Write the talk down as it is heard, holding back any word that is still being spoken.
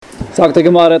Sagt die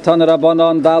Gemara, Tana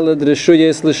Rabbanan, Daled,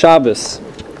 Rishuyes, L'Shabbos.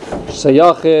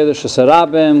 Shayachid,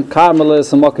 Shasarabim,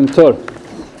 Carmalis, and Mokim Tur.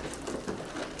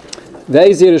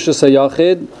 Ve'ezir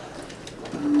Shayachid,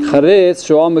 Charetz,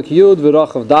 Shu'amek Yud,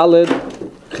 V'rachav Daled,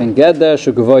 Chen Geder,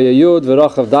 Shu'gavoya Yud,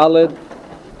 V'rachav Daled,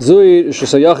 Zuir,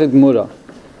 Shayachid Gmura.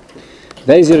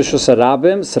 Ve'ezir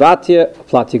Shasarabim, Sratye,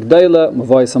 Platik Deile,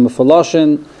 Mavois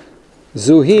Amafaloshin,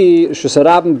 Zuhi,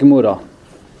 Shasarabim Gmura.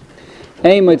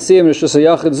 Ein Meitzim Rishus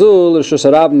HaYachid Zul, Rishus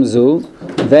HaRabim Zul,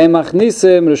 Ve'em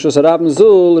Achnisim Rishus HaRabim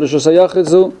Zul, Rishus HaYachid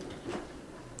Zul.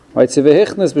 Ve'etzi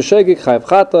Ve'hichnes B'shegik, Chayav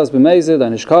Chatas, B'meizid,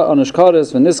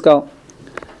 Anishkaris, V'niskal.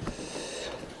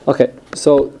 Okay,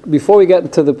 so before we get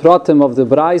into the pratim of the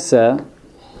Braise,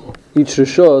 each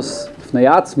Rishus, Fnei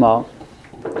Atzma,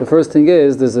 the first thing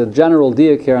is, there's a general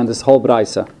diak here on this whole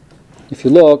Braise. If you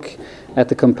look at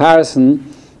the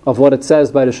comparison of what it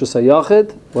says by Rishus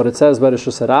HaYachid, what it says by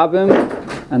Rishus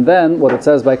HaRabim, and then what it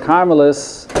says by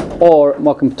Carmalis or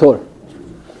Mokim Tur.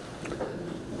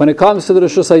 When it comes to the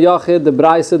Rishus HaYachid, the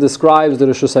Braise describes the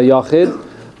Rishus HaYachid,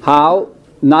 how,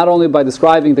 not only by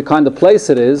describing the kind of place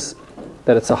it is,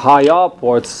 that it's a high up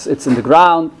or it's in the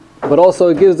ground, but also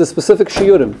it gives the specific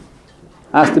shiurim. It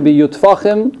has to be yud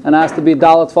tfachim and it has to be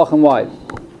dalat tfachim wide.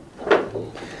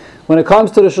 When it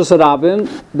comes to Rishus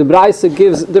HaRabim, the Braise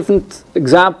gives different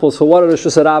examples for what a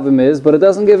Rishus HaRabim is, but it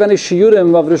doesn't give any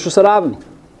shiurim of Rishus HaRabim.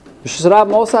 Rishus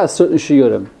HaRabim also has certain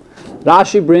shiurim.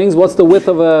 Rashi brings, what's the width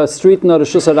of a street in a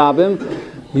Rishus HaRabim?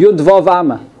 Yud Vav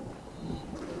Amma.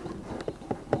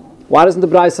 Why doesn't the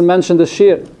Braise mention the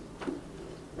shiur?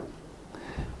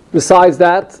 Besides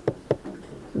that,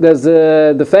 there's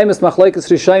the famous Machlekes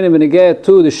Rishonim when you get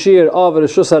to the shiur of a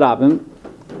Rishus HaRabim,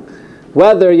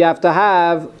 whether you have to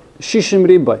have Shishim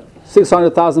Riboy,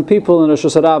 600,000 people in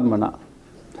Rishus HaRabim or not.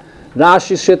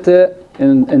 Rashi Shitte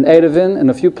in Erevin, in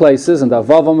a few places, in the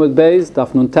Vav Amud Beis,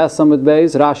 Daf Nun Tes Amud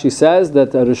Beis, Rashi says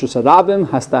that Rishus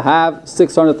HaRabim has to have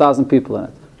 600,000 people in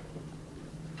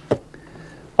it.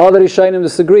 Other Rishonim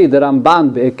disagree. The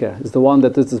Ramban Be'ikr is the one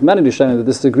that there's many Rishonim that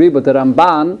disagree, but the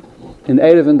Ramban in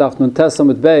Erevin, Daf Nun Tes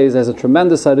Amud Beis has a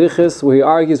tremendous arichis where he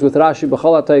argues with Rashi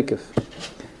B'chol HaTeikif.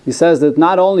 He says that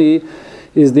not only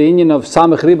is the union of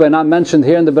Samech Riba not mentioned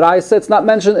here in the Braise, it's not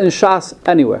mentioned in Shas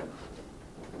anywhere.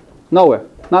 Nowhere.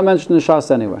 Not mentioned in Shas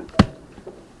anywhere.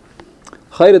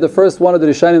 Chayre, the first one of the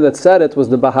Rishonim that said it was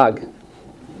the Bahag,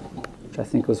 which I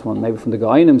think was one, maybe from the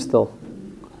Gaonim still.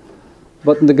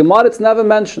 But in the Gemara it's never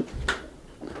mentioned.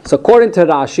 So according to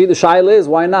Rashi, the Shaila is,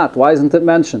 why not? Why isn't it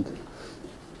mentioned?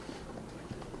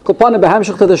 Kopane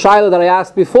behemshich to the Shaila that I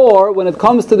asked before, when it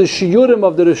comes to the shiurim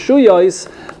of the Rishuyos,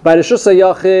 by Rishus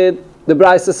HaYachid, the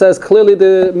Braise says clearly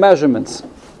the measurements.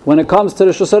 When it comes to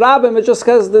Rishus HaRabim, it just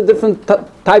has the different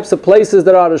types of places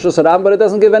that are Rishus HaRabim, but it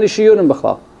doesn't give any shiurim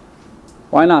b'chlal.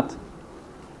 Why not?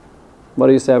 What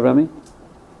do you say, Avrami?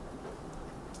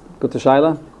 Good to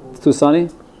Shaila? It's too sunny?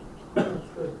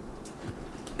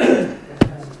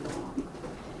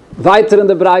 Weiter in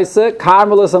the Braise,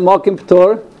 Carmalis and Mokim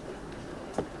Ptur.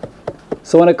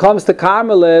 So when it comes to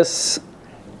Carmalis,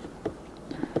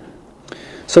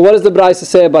 so what does the Braise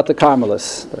say about the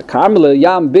Carmalis? The Carmalis,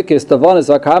 Yam Bikis, Tavonis,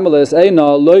 Carmalis,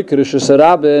 Eina, Loik Rishus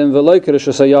HaRabim, Veloik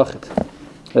Rishus HaYachid.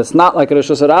 It's not like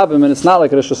Rishus HaRabim and it's not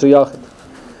like Rishus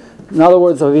HaYachid. In other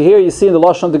words, over here you see in the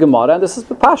Lashon of the Gemara, and this is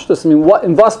the Pashtus, I mean, what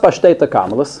in Vas Pashteit the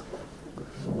Carmalis?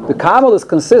 The Carmalis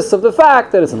consists of the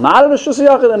fact that it's not a Rishus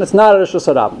HaYachid and it's not a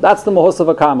Rishus HaRabim. That's the Mohos of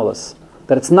a Carmalis.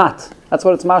 That it's not. That's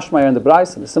what it's mashmayer in the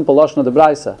Braise, the simple Lashon of the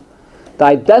Braise. The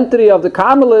identity of the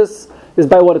Carmalis is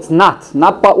by what it's not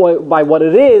by what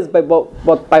it is, but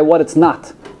by what it's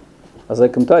not. As I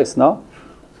come to no?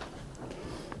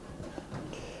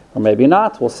 Or maybe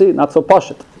not, we'll see, not so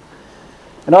pashut.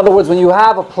 In other words, when you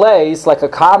have a place like a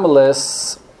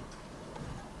Carmalis,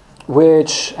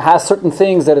 which has certain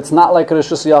things that it's not like a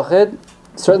Rishus HaYachid,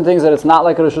 certain things that it's not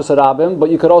like a Rishus HaRabim, but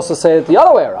you could also say it the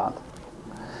other way around.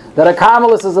 That a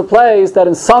Carmalis is a place that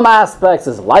in some aspects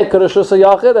is like a Rishus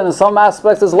HaYachid and in some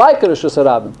aspects is like a Rishus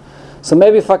HaRabim. So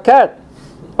maybe Faket,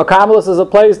 a Carmalis is a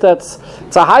place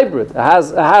it's a hybrid. It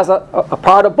has a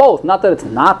part of both. Not that it's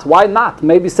not. Why not?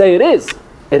 Maybe say it is.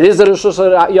 It is a Rishus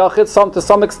HaYachid to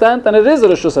some extent, and it is a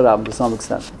Rishus HaRabim to some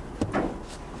extent.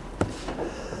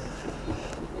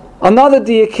 Another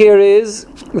diak here is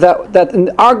that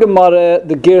in our Gemara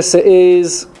the Girsa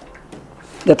is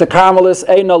that the Carmalis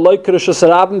Eina Loik Rishus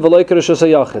HaRabim Veloik Rishus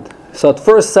HaYachid. So it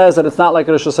first says that it's not like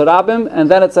Rishus HaRabim, and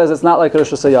then it says it's not like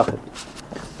Rishus HaYachid.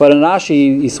 But in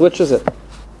Rashi he switches it.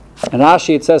 In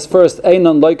Rashi it says first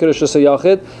Einon Loik Rishus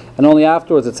HaYachid, and only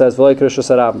afterwards it says Veloik Rishus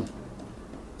HaRabim.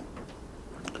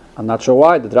 I'm not sure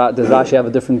why. Does Rashi have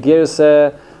a different gears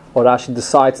or Rashi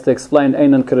decides to explain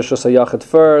Einan Kereshus HaYachid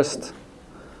first.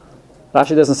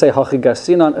 Rashi doesn't say Hachi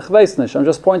Garsinan, ich weiß nicht. I'm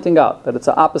just pointing out that it's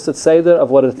an opposite seder of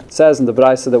what it says in the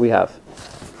Braisa that we have.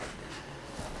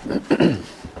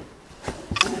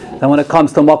 Then when it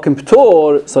comes to Makim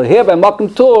P'tur, so here by Makim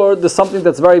P'tur, there's something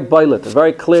that's very bailit, a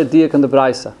very clear diak in the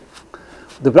Braisa.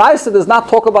 The Braisa does not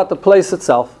talk about the place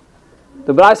itself.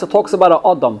 The Braisa talks about an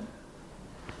Adam.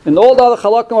 In all the other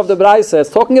halakim of the Braisa, it's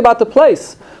talking about the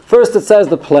place. First it says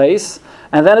the place,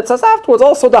 and then it says afterwards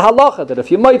also the halacha, that if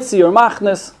you might see your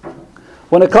machnes.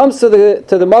 When it comes to the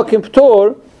Makim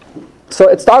P'tur, so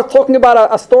it starts talking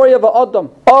about a story of an Adam.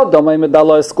 Adam,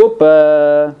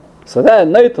 so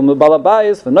then, it's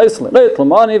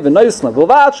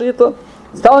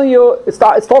telling you, it's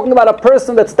talking about a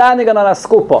person that's standing on a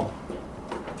skupa.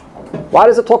 Why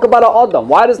does it talk about an Adam?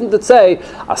 Why doesn't it say,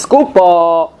 a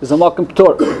skupa is a Makim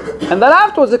P'tur? And then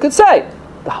afterwards it could say,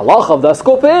 the halach of the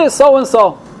skupa is so and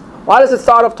so. Why does it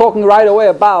start off talking right away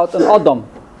about an Adam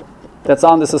that's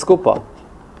on this skupa?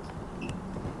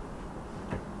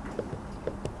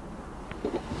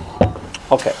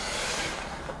 Okay.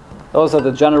 Those are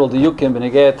the general diyukim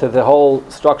benegeh to the whole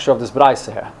structure of this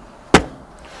Braisa here.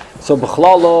 So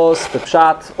b'chlalos, the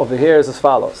pshat over here is as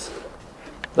follows.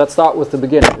 Let's start with the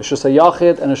beginning. Reshus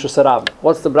HaYachid and Reshus HaRabim.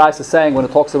 What's the Braisa saying when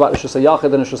it talks about Reshus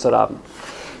HaYachid and Reshus HaRabim?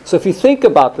 So if you think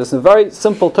about this in very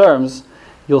simple terms,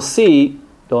 you'll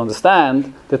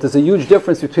understand that there's a huge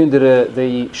difference between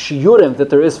the shiurim that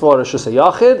there is for Reshus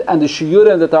HaYachid and the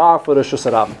shiurim that there are for Reshus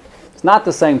HaRabim. It's not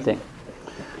the same thing.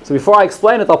 So before I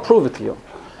explain it, I'll prove it to you.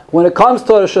 When it comes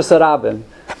to Reshus HaRabim,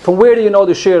 from where do you know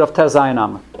the shiur of Tezayin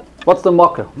Amma? What's the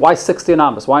makar? Why 16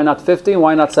 Ammas? Why not 15?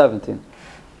 Why not 17?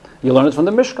 You learn it from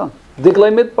the Mishkan.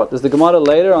 Diglei Midbar. There's the Gemara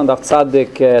later on the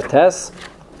Tzadik Tes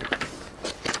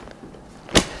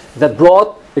that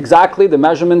brought exactly the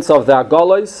measurements of the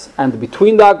Agolos and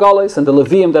between the Agolos and the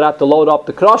Leviim that had to load up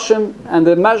the Kroshim, and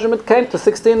the measurement came to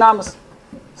 16 Ammas.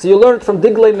 So you learn it from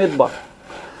Diglei Midbar.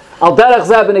 Al derech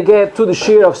zeh benegeh to the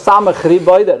shiur of Samach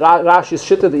Riboy, that Rashi's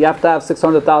shitted that you have to have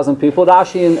 600,000 people.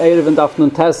 Rashi in Erev and Daf Nun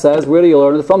Tes says, where do you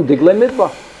learn it from? Diglei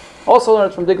Midbar. Also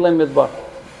learn it from Diglei Midbar.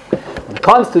 When it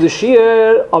comes to the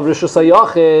shiur of Reshus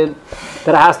HaYachid,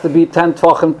 that it has to be 10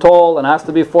 tvachim tall and it has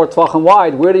to be 4 tvachim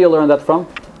wide, where do you learn that from?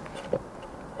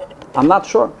 I'm not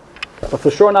sure. But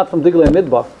for sure not from Diglei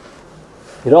Midbar.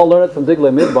 You don't learn it from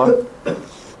Diglei Midbar.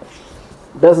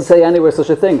 It doesn't say anywhere such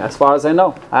a thing, as far as I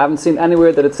know. I haven't seen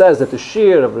anywhere that it says that the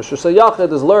shiur of Reshus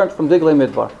HaYachid is learned from Diglei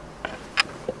Midbar.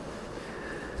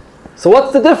 So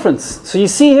what's the difference? So you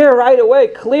see here right away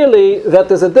clearly that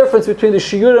there's a difference between the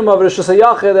shiurim of Reshus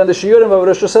HaYachid and the shiurim of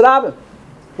Reshus HaRabim.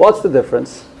 What's the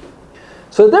difference?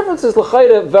 So the difference is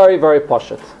l'chayre very, very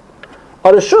pashut.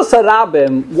 A Reshus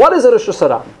HaRabim, what is a Reshus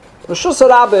HaRabim? Reshus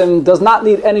HaRabim does not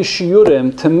need any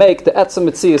shiurim to make the etzem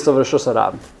mitzias of Reshus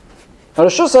HaRabim. A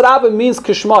Reshus HaRabim means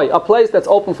kishmai, a place that's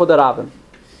open for the Rabbim.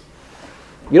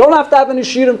 You don't have to have any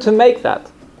shiurim to make that.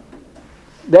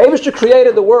 The Eibishter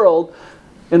created the world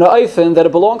in a eifin that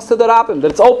it belongs to the Rabbim,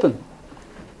 that it's open.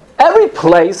 Every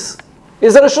place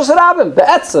is a Reshus HaRabim, the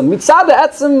etzem, mitzad the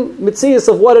etzem mitzias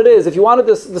of what it is. If you want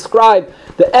to describe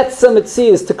the etzem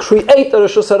mitzias to create the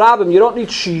Reshus HaRabim, you don't need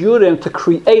shiurim to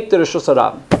create the Reshus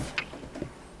HaRabim.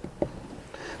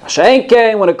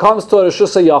 When it comes to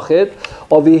Reshus HaYachid,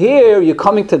 over here you're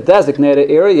coming to designate an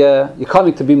area, you're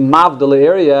coming to be mavdal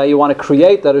area, you want to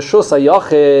create the Reshus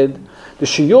HaYachid. The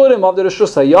shiurim of the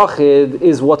Reshus HaYachid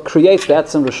is what creates the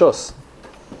etzem Reshus.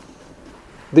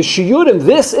 The shiurim,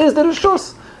 this is the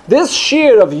Reshus. This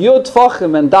shiur of Yud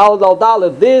Tvachim and Dal Dal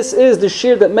Dalet, this is the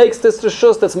shiur that makes this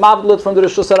Reshus that's mavdalit from the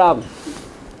Reshus HaRabim.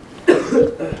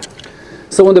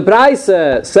 So when the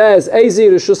Braisa says Ezi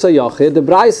Reshus HaYachid, the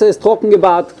Braisa is talking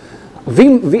about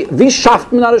wie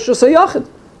schafft man a Reshus HaYachid?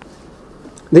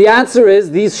 The answer is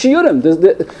these shiurim.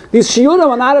 These shiurim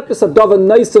are not a piece of davar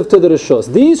neisav to the Reshus.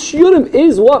 These shiurim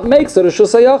is what makes a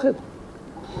Reshus HaYachid.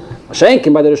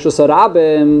 Mashenkin by the Reshus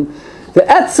HaRabim, the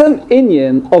etzem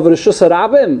inyan of Reshus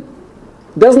HaRabim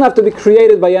doesn't have to be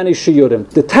created by any shiurim.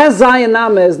 The Tezayin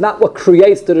Nama is not what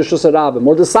creates the Reshus HaRabim,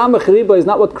 or the Samach Riba is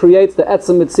not what creates the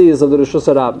etzem mitzias of the Reshus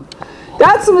HaRabim. The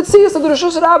etzem mitzias of the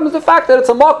Reshus HaRabim is the fact that it's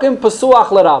a makim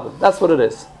pasuach l'Rabim. That's what it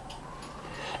is.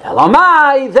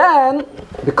 Elamai, then,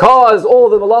 because all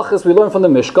the malachas we learn from the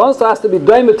Mishkan, so it has to be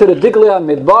daimed to the Diglei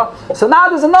HaMidbar. So now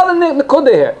there's another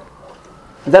nekudah here.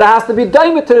 That it has to be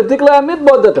daimed to the Diglei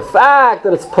HaMidbar, that the fact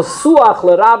that it's pasuach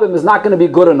l'Rabim is not going to be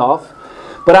good enough,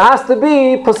 but it has to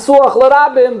be pasuach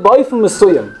l'Rabim b'oifem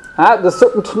mesuyim. There's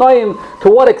certain tnoim to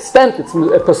what extent it's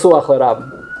pasuach l'Rabim.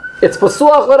 It's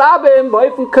pasuach l'Rabim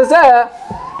b'oifem kazeh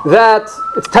that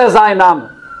it's Tezayin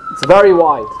Nama. It's very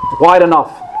wide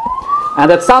enough. And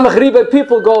that Samach Riba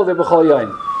people go there b'chol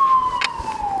yoyim.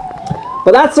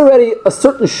 But that's already a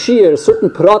certain shiur, a certain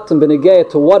pratim b'negei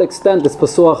to what extent it's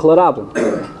pasuach l'rabim.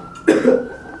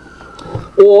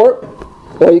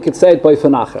 Or you could say it by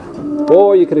fanacha.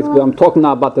 Or you could, I'm talking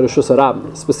now about the Rishus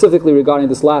HaRabim, specifically regarding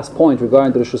this last point,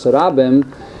 regarding the Rishus HaRabim,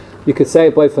 you could say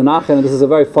it by fanacha, and this is a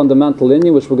very fundamental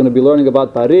lineage, which we're going to be learning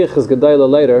about Barich, as Gedayla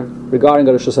later, regarding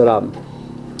the Rishus HaRabim.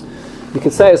 You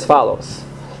could say as follows,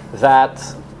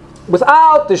 that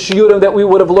without the shiurim that we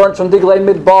would have learned from Diglei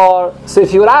Midbar, so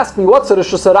if you would ask me what's a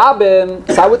Rishus HaRabim,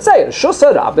 so I would say Rishus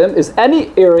HaRabim is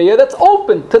any area that's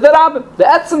open to the Rabbim. The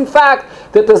etzim fact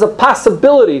that there's a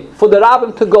possibility for the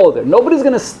Rabbim to go there. Nobody's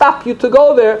going to stop you to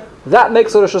go there. That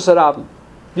makes a Rishus HaRabim.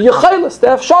 The Yechelis, the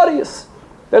Afshariyas,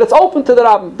 that it's open to the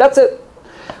Rabbim. That's it.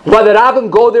 Whether Rabbim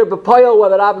go there b'poyel,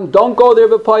 whether Rabbim don't go there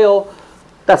b'poyel,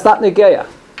 that's not Negeya.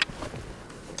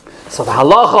 So the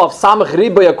halacha of Samach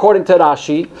Riboy according to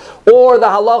Rashi, or the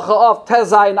halacha of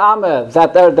Tezayin Ameh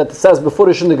that says before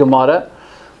in the Gemara,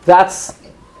 that's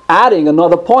adding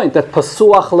another point that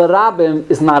Pasuach l'Rabim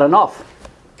is not enough.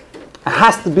 It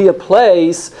has to be a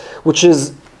place which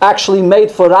is actually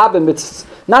made for Rabbim. It's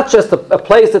not just a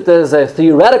place that there's a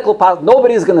theoretical part.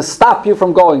 Nobody's going to stop you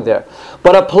from going there.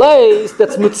 But a place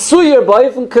that's mitzuyer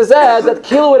b'ofen kazeh, that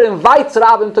Kilwood invites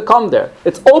Rabbim to come there.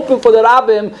 It's open for the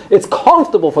Rabbim. It's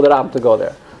comfortable for the Rabbim to go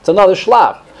there. It's another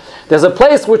shlav. There's a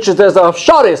place which there's a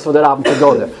sharis for the Rabbim to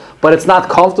go there. But it's not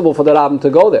comfortable for the Rabbim to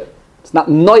go there. It's not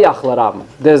noyach l'Rabbim.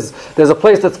 There's a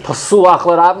place that's pasuach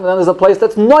l'Rabbim, and then there's a place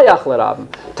that's noyach l'Rabbim.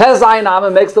 Tezayin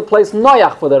Ameh makes the place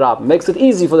noyach for the Rabbim, makes it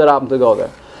easy for the Rabbim to go there.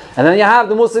 And then you have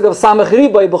the musig of Samach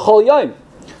Riboy b'chol yoyim.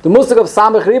 The musig of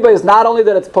Samach Riboy is not only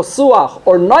that it's pasuach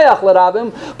or noyach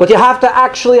l'Rabbim, but you have to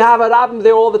actually have a Rabbim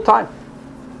there all the time.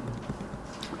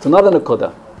 It's another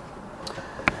nekuda.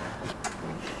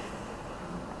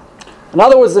 In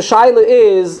other words, the shaila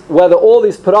is whether all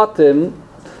these pratim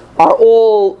are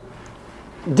all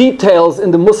details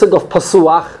in the musig of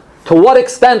pasuach. To what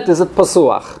extent is it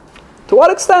pasuach? To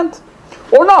what extent?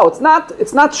 Or no, it's not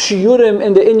shiurim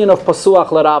in the inyan of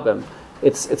pasuach l'Rabbim.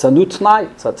 It's a new tnai,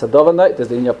 it's a dovanai. There's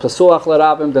the inyan of pasuach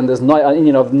l'Rabbim, then there's an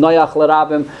inyan of noyach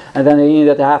l'Rabbim, and then the inyan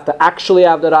that they have to actually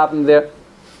have the Rabbim there.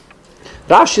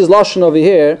 Rashi's lashon over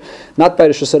here, not by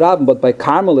Rishus HaRabim, but by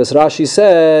Carmalis. Rashi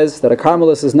says that a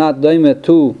Carmalis is not doimet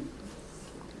to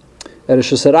a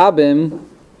Rishus HaRabim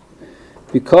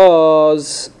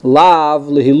because lav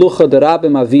lehilucha de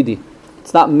Rabbim avidi.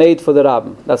 It's not made for the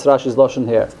Rabbim. That's Rashi's lashon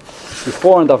here.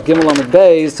 Before in Daf Gimel Amud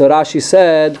Beis, so Rashi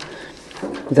said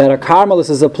that a Carmalis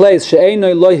is a place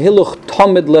she'einoi loy hiluch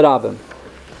tomid l'Rabbim.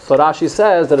 So Rashi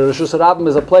says that a Rishus HaRabim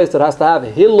is a place that has to have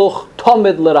hiluch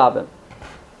tomid l'Rabbim.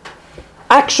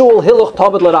 Actual hiluch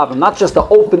tomid l'Rabbim, not just the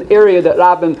open area that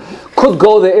Rabbim could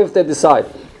go there if they decide.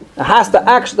 It has to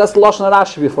actually, that's the lashon of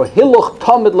Rashi before, hiluch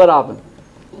tomid l'Rabbim.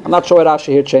 I'm not sure why Rashi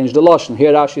here changed the lashon.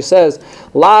 Here Rashi says,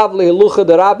 lav lehilucha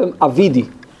de Rabbim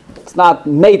avidi. It's not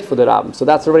made for the Rabbim. So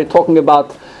that's already talking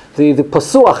about the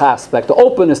pasuach aspect, the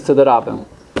openness to the Rabbim.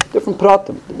 Different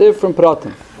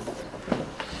pratim.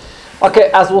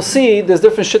 Okay, as we'll see, there's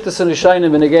different shittas in Rishayim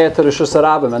b'negei to Rishus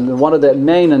HaRabim, and one of the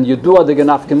main and yudua de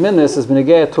genaf geminis is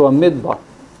b'negei to a midbar.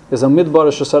 Is a midbar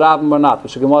Rishus HaRabim or not?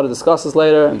 Which the Gemara discusses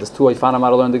later, and there's two Ifanim how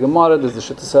to learn the Gemara. There's the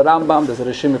shittas Rambam, there's a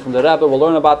Rishimi from the Rebbe. We'll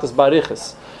learn about this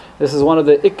barichas. This is one of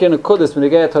the Ikke Nekudas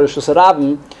b'negei to Rishus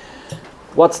HaRabim.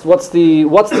 What's the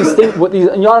thing? What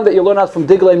the yarn that you learn out from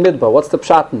Diglei Midbar? What's the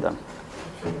pshat in them?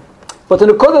 But the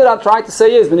nekuda that I'm trying to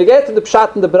say is when you get to the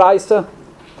pshat in the Braisa,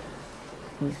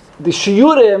 the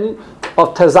shiurim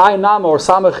of Tezayin Ameh or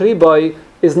Samach Riboy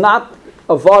is not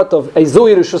a vart of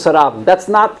Ezui Rishus HaRabim. That's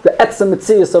not the etzem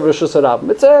mitzias of Rishus HaRabim.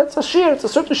 It's a shiur. It's a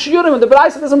certain shiurim, and the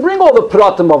Braisa doesn't bring all the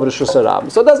pratim of Rishus HaRabim,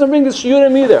 so it doesn't bring the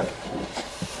shiurim either.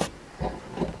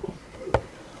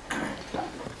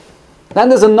 Then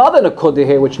there's another nekuda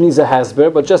here which needs a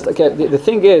hasber, but just okay. The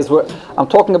thing is, I'm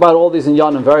talking about all these in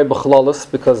Yonim very b'chlolos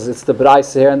because it's the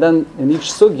Braisa here, and then in each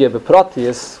sugya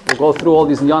b'pratius we'll go through all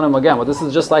these in Yonim again. But this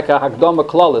is just like a hakdama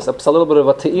klolos, a little bit of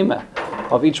a te'imah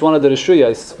of each one of the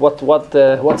rishuyas.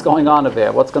 What's going on over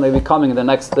there? What's going to be coming in the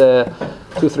next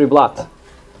 2-3 blat?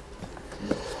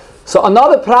 So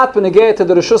another prat b'negei to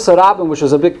the Rishus HaRabim, which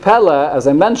is a big pella, as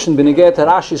I mentioned, b'negei to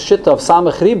Rashi's shitta of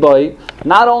Samach Riboy.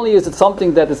 Not only is it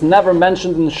something that is never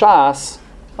mentioned in Shas,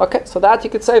 okay, so that you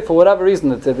could say for whatever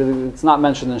reason it's not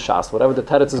mentioned in Shas, whatever the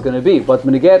teretz is going to be. But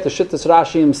b'negei to shittas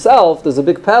Rashi himself, there's a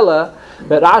big pella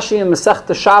that Rashi in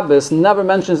Masechta Shabbos never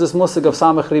mentions this musig of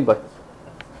Samach Riboy.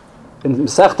 In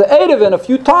Masechta Erevin, a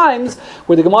few times,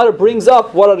 where the Gemara brings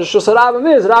up what a Rishus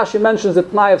HaRabim is, Rashi mentions the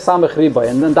Tnai of Samach Riboy.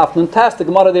 And then Daf Nun Tes, the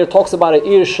Gemara there talks about a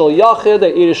Ir Shel Yachid,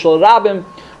 a Ir Shel Rabim,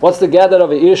 What's the gather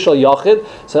of a Ir Shel Yachid?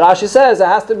 So Rashi says it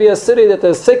has to be a city that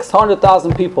there's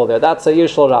 600,000 people there. That's a Ir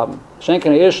Shel Rabim.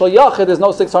 Shenkin, a Ir Shel Yachid, there's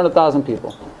no 600,000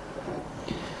 people.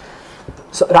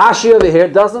 So Rashi over here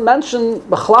doesn't mention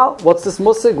Bechlal. What's this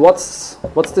musig? What's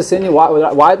this inyan?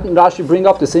 Why didn't Rashi bring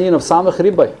up this inyan of Samach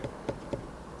Ribay?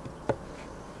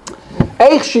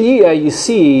 You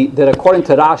see that according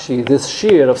to Rashi, this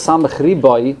Shiur of Samach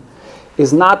Ribay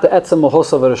is not the Etzem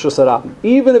Mahos of Rishus Harabim.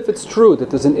 Even if it's true that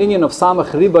there's an inyan of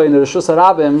Samach Ribay in the Rishus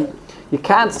Harabim, you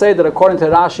can't say that according to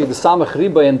Rashi, the Samach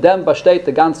Ribay and them besteht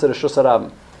the ganze Rishus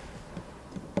Harabim.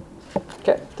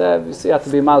 Okay, you see, you have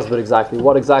to be masber exactly.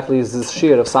 What exactly is this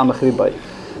Shiur of Samach Ribay?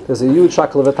 There's a huge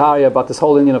shaklavataria about this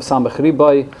whole inyan of Samach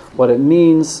Ribay, what it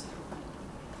means.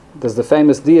 There's the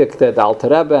famous diak that the Alter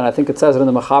Rebbe, and I think it says it in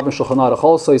the Mechaber Shulchan Aruch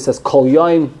also, he says, Kol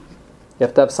Yoim, you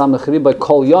have to have Samach Ribay,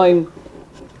 Kol Yoim.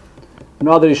 In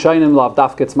other Rishonim, Lav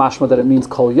Daf gets mashma that it means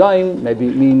Kol Yoim, maybe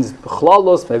it means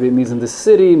B'chlalos, maybe it means in the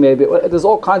city, maybe, there's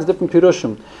all kinds of different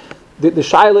pirushim. The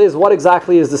shaila is, what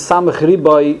exactly is the Samach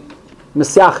Ribay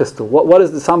Mesiachis to? What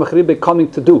is the Samach Ribay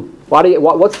coming to do?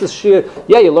 What's the Shiur?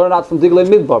 Yeah, you learn out from Diglei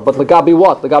Midbar, but Lagabi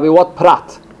what? Lagabi what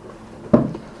prat?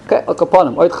 Okay, look upon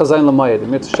him. Oit Chazayin L'mayed.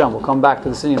 We'll come back to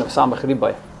the singing of Samach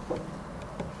Ribay.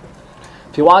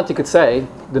 If you want, you could say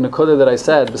the Nekuda that I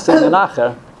said, B'Signa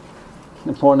Nacher,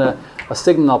 important a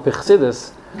signal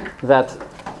Pichsidis, that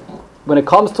when it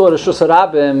comes to a Rishus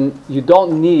Harabim, you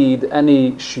don't need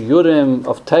any Shiurim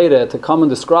of Teire to come and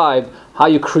describe how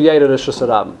you create a Rishus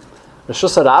Harabim.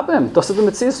 Rishus Harabim, das ist the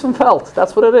Metzius from Welt.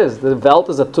 That's what it is. The Welt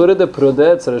is a Ture de Prude,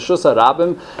 it's a Rishus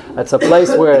Harabim. It's a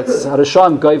place where it's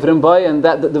Harisham Goivrim Bay, and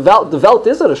that the Welt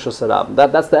is a Rishus Harabim.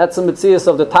 That's the Etzem Metzius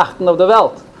of the Tachten of the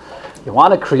Welt. You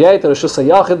want to create a Rishus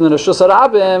Hayachid and a Rishus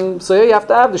Harabim, so here you have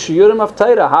to have the Shiurim of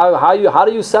Torah. How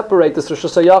do you separate this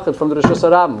Rishus Hayachid from the Rishus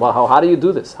Harabim? Well, how do you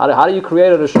do this? How do you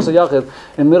create a Rishus Hayachid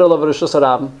in the middle of a Rishus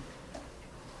Harabim?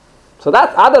 So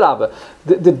that's Adarabah.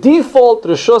 The default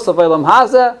Rishus of Eilam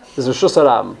Hazeh is Rishus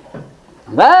Harabim.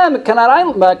 Then can I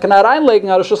reinlegen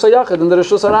a Rishus Hayachid in the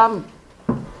Rishus Harabim?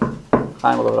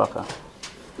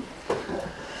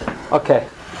 Okay.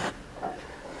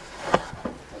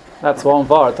 That's one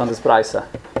word on this brayso.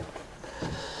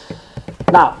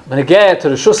 Now, when you get to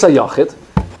Rishus Hayachid,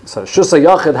 so Rishus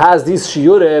Hayachid has these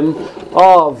shiurim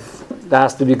of, there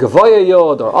has to be Gavoya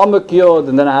Yod or Amak Yod,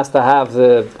 and then it has to have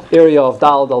the area of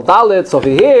Dal Dalit. So over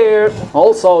here,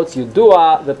 also it's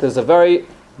Yudua that there's a very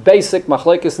basic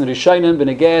machlekes in Rishonim when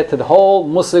you get to the whole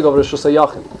musig of Rishus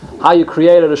Hayachid, how you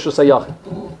create a Rishus Hayachid.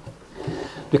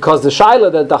 Because the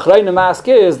shaila that the Achreinim ask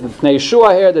is, the Pnei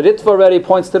Yeshua here, the Ritva already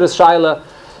points to this shaila,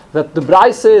 that the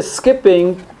brayso is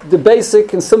skipping the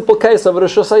basic and simple case of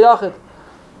Rishus Hayachid.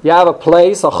 You have a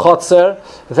place, a chotzer,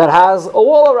 that has a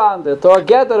wall around it, or a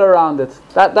gather around it.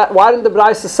 Why didn't the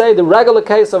brayso say the regular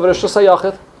case of Rishus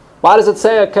Hayachid? Why does it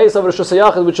say a case of Rishus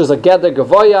Hayachid, which is a gather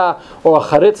gavoya, or a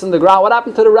charitz in the ground? What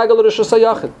happened to the regular Rishus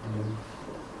Hayachid?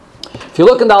 If you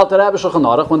look in the Alter Rebbe Shulchan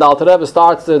Aruch, when the Alter Rebbe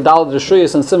starts the Dal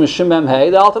Rishuyas and Sim Shimem Hey,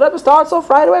 the Alter Rebbe starts off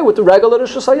right away with the regular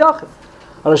Rishus Hayachid.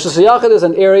 A Rishus Hayachid is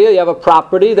an area, you have a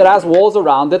property that has walls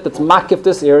around it, that's makif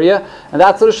this area, and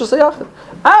that's a Rishus Hayachid.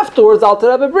 Afterwards, Alter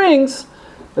Rebbe brings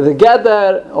the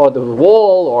gather, or the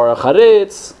wall, or a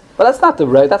charitz, but that's not the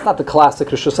classic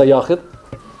Rishus Hayachid.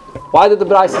 Why did the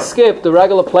brayso skip the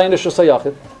regular plain Rishus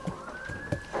Hayachid?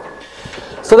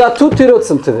 So there are two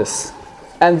tirutzim to this.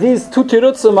 And these two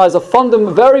tirutzim is a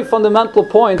very fundamental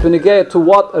point when you get to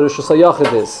what a Rishus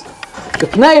Hayachid is. The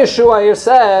Pnei Yeshua here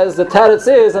says, the teretz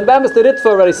is, and Bemis the Ritva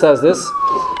already says this,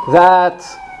 that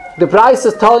the brayso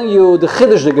is telling you the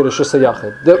chiddush de Rishus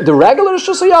Hayachid. The regular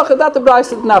Rishus Hayachid, that the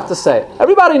brayso didn't have to say.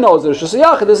 Everybody knows the Rishus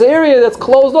Hayachid is an area that's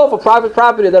closed off, a private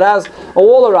property that has a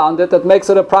wall around it that makes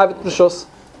it a private Rishus.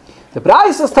 The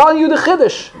brayso is telling you the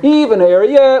chiddush, even an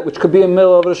area which could be in the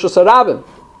middle of Rishus Harabim,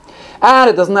 and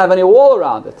it doesn't have any wall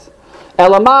around it.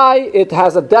 Elamai, it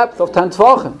has a depth of 10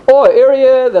 tefachim, or an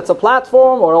area that's a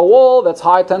platform or a wall that's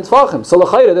high 10 tefachim. So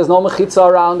l'chayre, there's no mechitza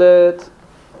around it.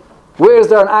 Where is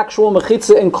there an actual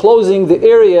mechitza enclosing the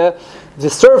area, the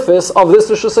surface of this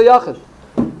Rishus Hayachid?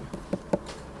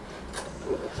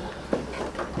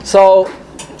 So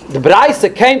the brayso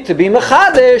came to be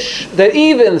mechadish that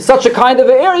even such a kind of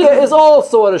an area is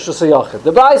also a Rishus Hayachid.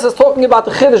 The brayso is talking about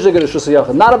the chiddush of Rishus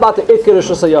Hayachid, not about the ikar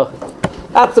Rishus Hayachid.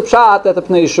 That's the pshat that the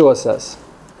Pnei Yeshua says.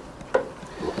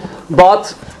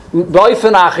 But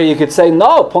you could say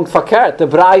no, punkt verkehrt. The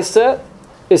brayso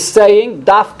is saying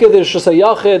dafke the Rishus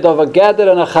HaYachid of a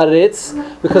Geder and a Charitz,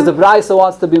 because the Braisa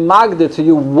wants to be magded to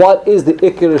you what is the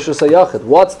Ikir Rishus HaYachid,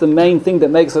 what's the main thing that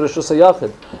makes a Rishus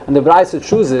HaYachid. And the Braisa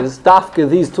chooses dafke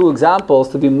these two examples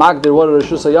to be magded what a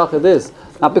Rishus HaYachid is,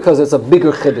 not because it's a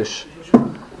bigger Chiddush.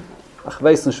 Ach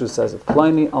weiß nicht, who says it.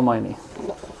 Kleini Almaini.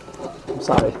 I'm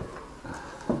sorry.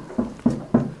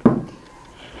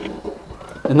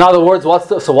 In other words, what's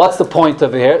the point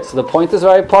over here? So the point is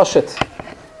very poshut.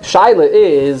 Shaila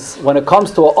is, when it comes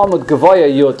to a Amud Gevaya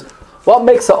Yud, what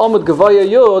makes a Amud Gevaya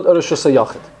Yud or a Rishus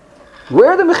HaYachid?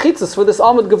 Where are the mechitzas for this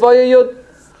Amud Gevaya Yud?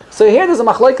 So here there's a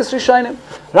machlokes Rishonim.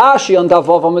 Rashi on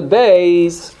Davav Amud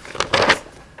Beis.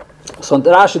 So in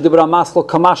Rashi Dibra Maschel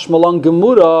Kamash Malon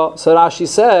Gemura. So Rashi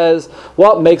says,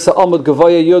 what makes a Amud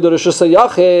Gevaya Yud or a Rishus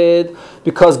HaYachid?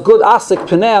 Because good asik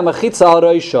pnei mechitza al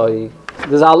roishai.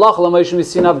 There's a halach l'meishim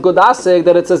yisin of good asik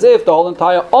that it's as if the whole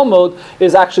entire Amud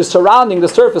is actually surrounding the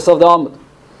surface of the Amud.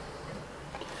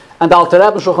 And the Alter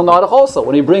Rebbe Shulchan Aruch also,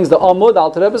 when he brings the Amud, the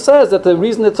Alter Rebbe says that the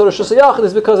reason it's a Rishus HaYachid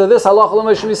is because of this halach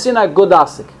l'meishim yisin of good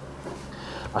asik.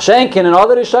 Ashenkin and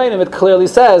other Rishonim, it clearly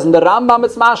says in the Rambam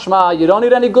it's mashma you don't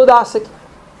need any good asik.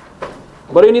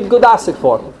 What do you need good asik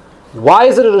for? Why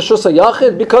is it a Rishus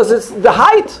HaYachid? Because it's the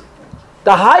height.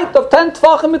 The height of 10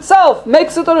 Tvachim itself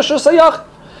makes it a Rishus HaYachid.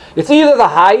 It's either the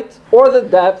height or the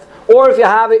depth, or if you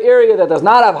have an area that does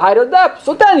not have height or depth,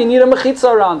 so then you need a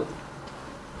mechitza around it.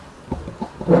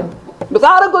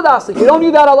 Without a good asik, you don't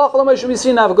need that halach l'meishim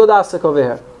yisin to have a good asik over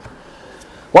here.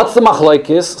 What's the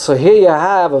machlokes? So here you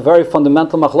have a very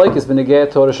fundamental machlokes b'negei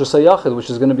to Rishus HaYachid, which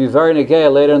is going to be very negei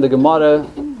later in the Gemara,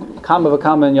 kama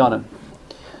v'kama in Yonim.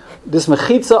 This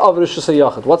mechitza of Rishus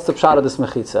HaYachid. What's the pshat of this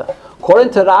mechitza?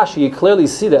 According to Rashi, you clearly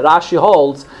see that Rashi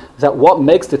holds that what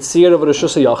makes the tzir of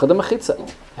Rishus HaYachid a mechitza.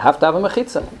 You have to have a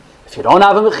mechitza. If you don't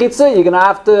have a mechitza, you're going to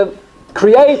have to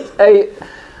create a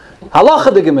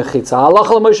halacha de mechitza,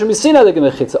 halacha l'meishim yisina de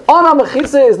mechitza. On a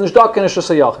mechitza is nishdak in Rishus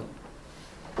HaYachid.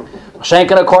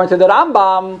 Schenken according to the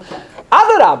Rambam,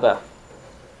 Adarabah.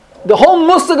 The whole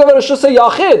musig of Rishus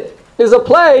HaYachid is a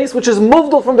place which is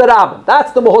moved from the Rabbim.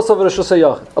 That's the Mahus of Rishus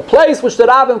HaYachid. A place which the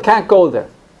Rabbim can't go there.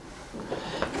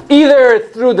 Either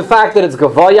through the fact that it's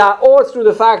Gavaya, or through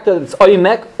the fact that it's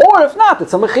Oimek, or if not,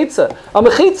 it's a Mechitza. A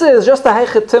Mechitza is just a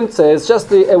Heichet Timtze. It's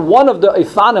just one of the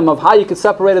Ifanim of how you can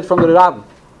separate it from the Rabbim.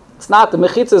 It's not, the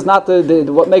Mechitza is not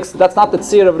what makes, that's not the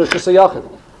Tzir of Rishus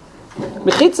HaYachid.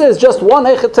 Mechitza is just one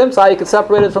Heichet Timtze, how you can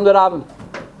separate it from the Rabbim.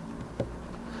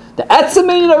 The etzem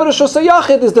meaning of Rishus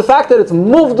HaYachid is the fact that it's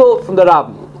moved from the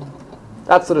Rabbim.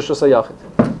 That's the Rishus HaYachid.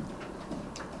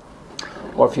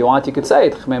 Or if you want, you could say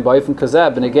it.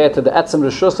 B'negei to the etzem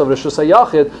Rishus of Rishus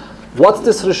HaYachid. What's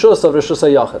this Rishus of Rishus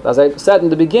HaYachid? As I said in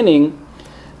the beginning,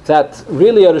 that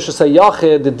really a Rishus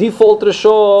HaYachid, the default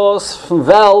Rishus from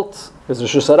Welt is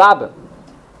Rishus HaRabbim.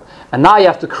 And now you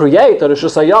have to create a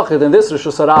Rishus HaYachid in this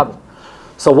Rishus HaRabbim.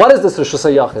 So what is this Rishus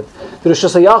HaYachid? The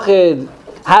Rishus HaYachid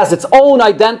has its own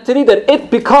identity, that it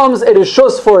becomes a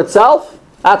Rishus for itself.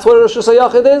 That's what a Rishus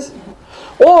HaYachid is.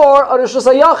 Or a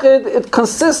Rishus HaYachid, it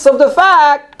consists of the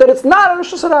fact that it's not a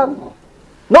Rishus HaRabbim.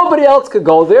 Nobody else could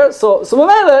go there, so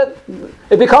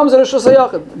it becomes a Rishus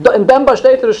HaYachid. And then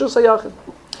b'shteit a Rishus HaYachid.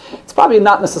 It's probably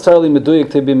not necessarily meduyik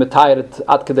to be metayiret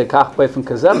ad kedei kach by from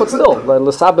kazeh, but still,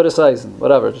 l'saber eisen,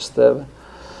 whatever. Just a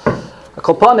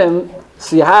kolpanim.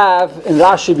 So you have in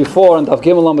Rashi before, and Daf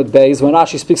Gimel Amud Beis, when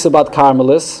Rashi speaks about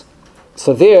Carmalis,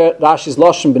 so there, Rashi's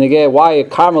Lashon b'negei why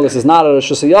Carmalis is not a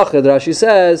Rishus HaYachid, Rashi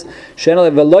says, She'enale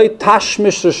v'loi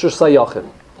tashmish Rishus HaYachid.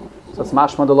 So it's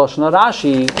mashma the Lashon of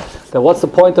Rashi, that what's the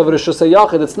point of Rishus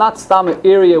HaYachid? It's not stam an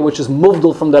area which is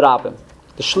moved from the Rabbim,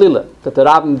 the Shlila, that the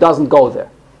Rabbim doesn't go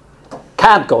there,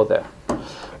 can't go there.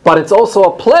 But it's also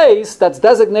a place that's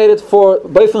designated for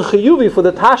Beifen Chiyuvi, for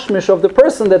the tashmish of the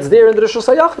person that's there in the Rishus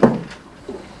HaYachid.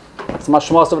 It's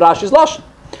mashmas of Rashi's Lashon.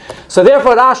 So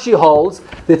therefore Rashi holds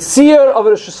that tzir of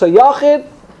Rishus HaYachid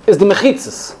is the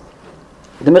mechitzas.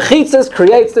 The mechitzas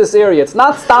creates this area. It's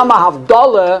not stama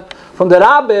havdalah from the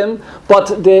Rabbim,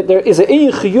 but there is an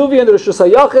in chiyuvi in the Rishus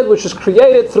HaYachid which is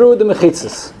created through the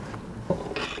mechitzas.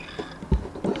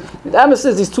 The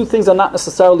emphasis, these two things are not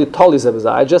necessarily tali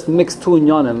zebizah. I just mixed two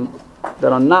inyanim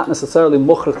that are not necessarily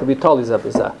mukhrich to be tali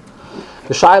zebizah.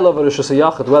 The shayla of Rishus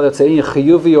HaYachid, whether it's an in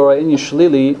chiyuvi or an in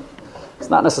shlili, it's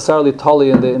not necessarily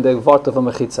tali in the vart of a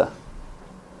mechitza.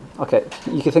 Okay,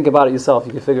 you can think about it yourself.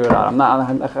 You can figure it out. I'm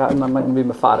not going to be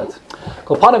mefaret.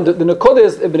 Kolpanim, the nekud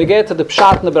is b'negei to the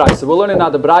pshat and the brayse. We're learning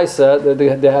now the brayse, the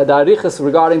arichas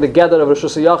regarding the gather of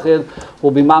Rishus HaYachid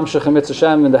will be mamshech and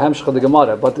mitzvah in the hemshech of the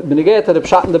Gemara. But b'negei to the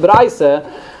pshat and the brayse,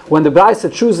 when the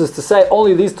brayse chooses to say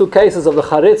only these two cases of the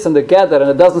charitz and the gather,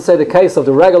 and it doesn't say the case of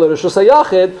the regular Rishus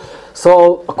HaYachid,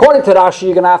 So, according to Rashi,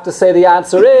 you're going to have to say the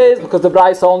answer is because the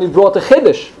Braisa only brought a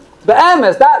Chiddush. The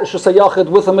Emes, that Rishus HaYachid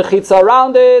with a Mechitza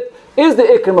around it, is the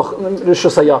Ikr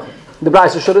Rishus HaYachid. The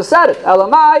Braisa should have said it.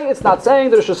 Elamai, it's not saying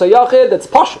the Rishus HaYachid, that's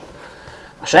Pasha.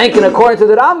 Shenkin, according to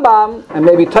the Rambam, and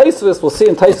maybe Taisvis, we'll see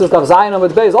in Taisvis Daf Zayin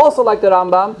Amud Beis, also like the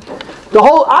Rambam, the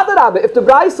whole Adarabah, if the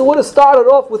Braisa would have started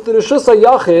off with the Rishus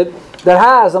HaYachid that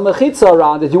has a Mechitza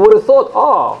around it, you would have thought,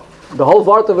 the whole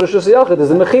Vart of Rishus HaYachid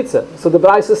is a Mechitza. So the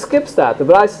Braisa skips that. The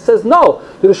Braisa says, no,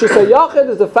 the Rishus HaYachid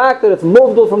is the fact that it's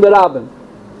movable from the Rabbin.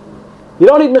 You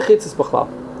don't need Mechitzas, B'chlal.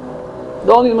 You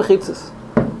don't need Mechitzas.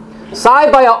 Sai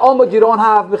by a Omud, you don't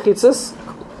have Mechitzas.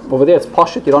 Over there it's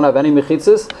Pashit, you don't have any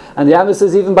Mechitzas. And the Amos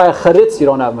says even by a Charitz, you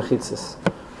don't have Mechitzas.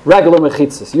 Regular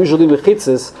Mechitzas. Usually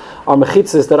Mechitzas are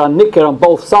Mechitzas that are Nicker on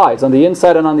both sides, on the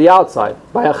inside and on the outside.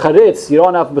 By a Charitz, you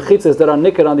don't have Mechitzas that are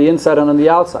Nicker on the inside and on the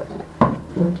outside.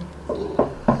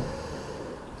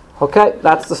 Okay,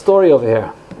 that's the story over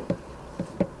here.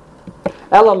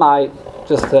 Elamai,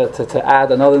 just to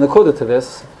add another Nakuda to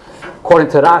this, according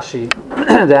to Rashi,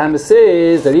 the Amos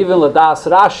says that even Ladas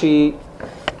Rashi,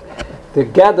 the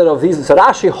gather of these, so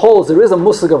Rashi holds there is a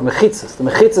musig of mechitzas. The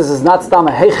mechitzas is not stam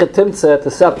a heichet timtzeh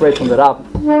to separate from the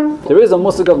Rabbin. There is a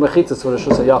musig of mechitzas for the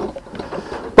Rishus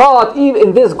HaYachid. But even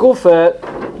in this gufa,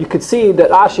 you could see that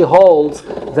Rashi holds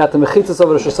that the mechitzas of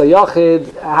the Rishus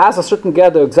HaYachid has a certain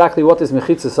gather exactly what these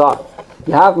mechitzas are.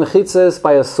 You have mechitzas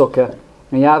by a sukkah,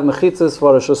 and you have mechitzas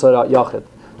for the Rishus HaYachid.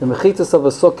 The mechitzas of a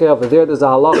sukkah, over there's a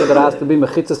halacha that has to be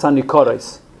mechitzas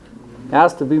hanikoros. It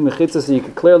has to be mechitzas so you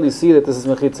can clearly see that this is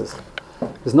mechitzas.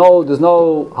 There's no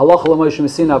halacha l'moshe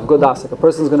misina of good asik. A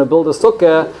person's going to build a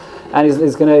sukkah, and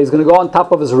he's going to go on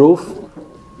top of his roof,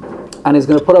 and he's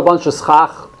going to put a bunch of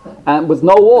schach, and with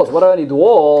no walls. What are any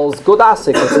walls? Good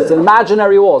asik. It's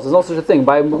imaginary walls. There's no such a thing.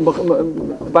 By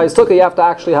sukkah, you have to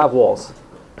actually have walls.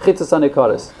 Chitzas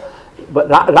anikaris. But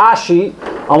Rashi,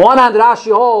 on one hand,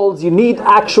 Rashi holds you need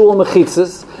actual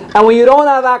mechitzas, and when you don't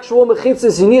have actual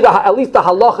mechitzas, you need at least the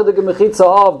halachic mechitza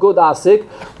of good asik.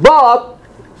 But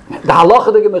the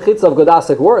halachic mechitza of good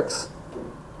asik works.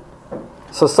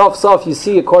 So sof you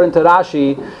see according to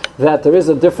Rashi that there is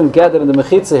a different gather in the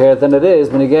mechitza here than it is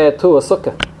when you get to a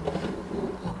sukkah.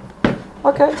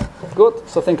 Okay, good.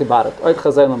 So think about it.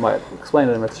 Explain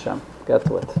it in Mitzvah. Get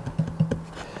to it.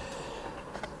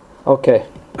 Okay.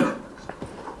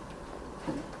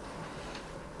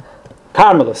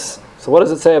 Carmalis. So what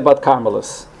does it say about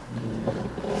Carmalis?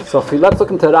 So let's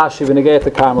look into Rashi when you get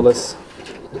to Carmalis.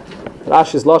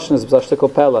 Rashi's lashon is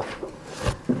b'zashtikol pella.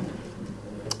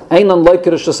 Einan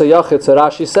loiker Rishus HaYachid. So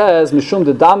Rashi says, Mishum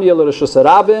de damyel Rishus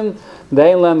HaRabim,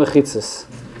 ve'ein lem mechitzas.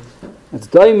 It's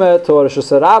doime to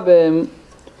Rishus HaRabim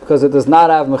because it does not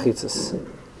have mechitzas.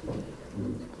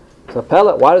 So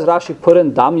pella, why does Rashi put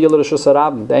in damyel Rishus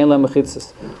HaRabim, ve'ein lem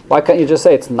mechitzas? Why can't you just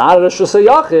say it's not a Rishus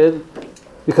HaYachid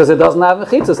because it doesn't have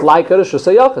mechitzas like a Rishus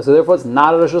HaYachid? So therefore it's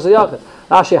not a Rishus HaYachid.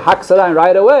 Rashi hacks it on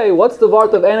right away. What's the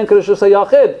vart of einan Rishus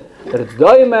HaYachid? That it's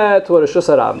doime to a Rishus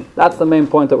HaRabim. That's the main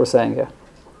point that we're saying here.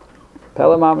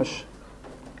 Pella mamish.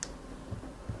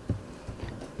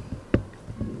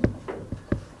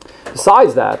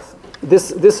 Besides that,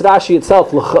 this Rashi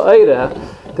itself,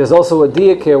 l'cha'eira, there's also a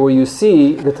diak here where you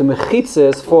see that the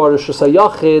mechitzas for Rishus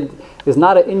HaYachid is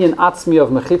not an inyan atzmi of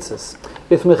mechitzas.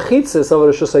 If mechitzas of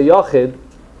Rishus HaYachid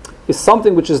is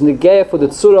something which is negeh for the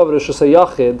tzura of Rishus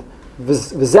HaYachid,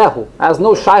 v'zehu, has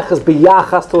no shaychas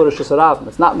biyachas to Rishus HaRabim.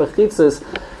 It's not mechitzas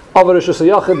of a Rishus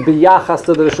HaYachid biyachas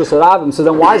to the Rishus HaRabim. So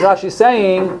then why is Rashi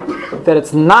saying that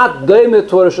it's not doime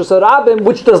to a Rishus HaRabim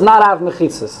which does not have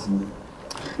mechitzas?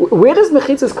 Where does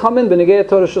mechitzas come in b'negei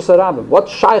to Rishus HaRabim? What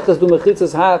shaychas do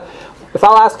mechitzas have? If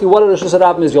I'll ask you what a Rishus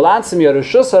HaRabim is, you'll answer me a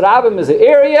Rishus HaRabim is an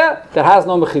area that has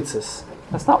no mechitzas.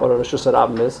 That's not what a Rishus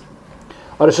HaRabim is.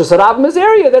 A Rishus HaRabim is an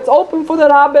area that's open for the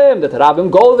Rabbim, that the Rabbim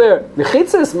go there.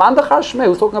 Mechitzas, man dachar shmei,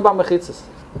 who's talking about mechitzas?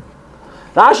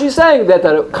 Rashi is saying that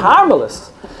the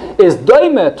Carmalis is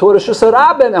doime to a Rishus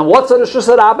HaRabim, and what's a Rishus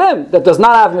HaRabim? That does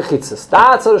not have mechitzas.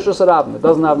 That's a Rishus HaRabim. It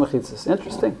doesn't have mechitzas.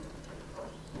 Interesting.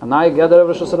 And now you gather a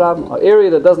Rishus HaRabim, an area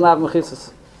that doesn't have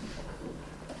mechitzas.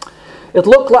 It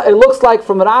looks like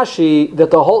from Rashi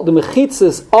that the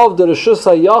mechitzas of the Rishus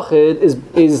HaYachid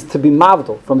is to be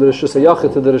mavdol from the Rishus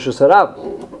HaYachid to the Rishus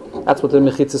HaRabim. That's what the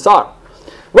mechitzas are.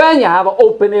 When you have an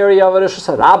open area of a Rishus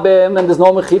HaRabim and there's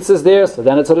no mechitzas there, so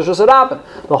then it's a Rishus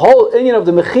HaRabim. The whole inyan of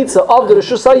the mechitza of the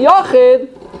Rishus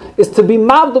HaYachid is to be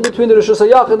mavdol between the Rishus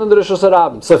HaYachid and the Rishus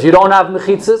HaRabim. So if you don't have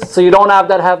mechitzas, so you don't have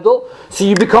that havdol, so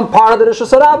you become part of the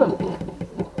Rishus HaRabim.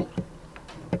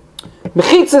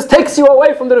 Mechitzas takes you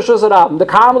away from the Rishus HaRabim. The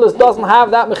Carmalis doesn't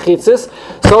have that mechitzas,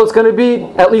 so it's going to be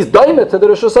at least doime to the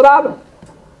Rishus HaRabim.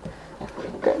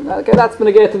 Okay, that's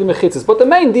going to get to the mechitzas. But the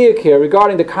main diak here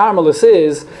regarding the Carmalis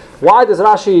is, why does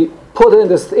Rashi put in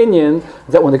this inyan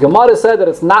that when the Gemara said that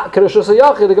it's not Kereshus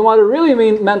HaYachid, the Gemara really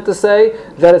meant to say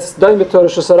that it's Doimit to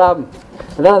Reshus HaRabim.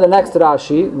 And then in the next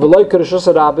Rashi, V'loi Kereshus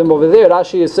HaRabim, over there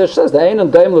Rashi says, the Einan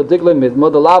Doim L'Diglei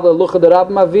Midma, the Lav L'Lucha the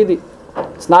Rabim Avidi.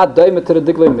 It's not Doimit to the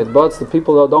Diglei Midma, it's the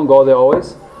people that don't go there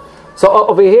always. So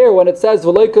over here, when it says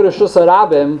V'loi Kereshus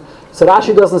HaRabim, so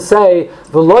Rashi doesn't say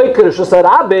V'loi Kereshus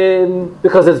HaRabim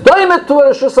because it's Doimit to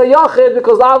Reshus HaYachid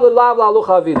because Lav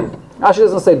L'Lucha Avidi. Rashi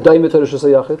doesn't say Doimit to Reshus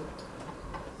HaYachid.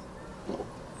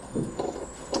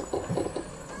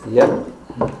 Yeah.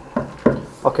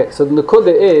 Okay, so the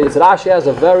Nekuda is Rashi has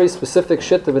a very specific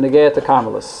shitta v'negei to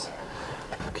Carmalis.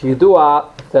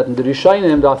 Kiyudua that in the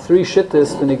Rishonim there are three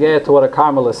shittas v'negei to what a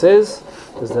Carmalis is.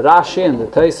 There's the Rashi and the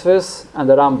Tosfos and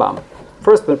the Rambam.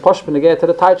 First, Posh v'negei to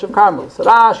the Taich of Carmalis.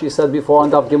 Rashi said before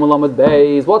on Daf Gimel Amud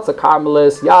Beis, what's a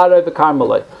Carmalis? Yarei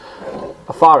v'Carmalei,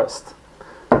 a forest.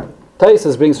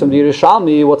 Tosfos brings from the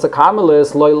Yerushalmi, what's a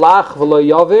Carmalis? Lo lach v'lo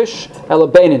yavish ela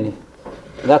beinini.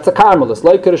 That's a Carmalis.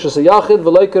 Lo kereshus hayachid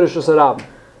v'lo kereshus harabim.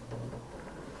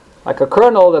 Like a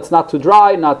kernel that's not too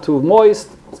dry, not too moist,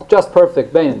 it's just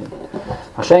perfect. Beinini.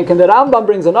 Hashenk in the Rambam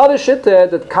brings another shittah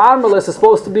that Carmalis is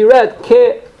supposed to be read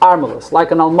ke armalis,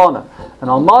 like an almana. An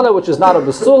almana which is not a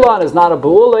basula and is not a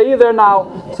buula either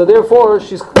now. So therefore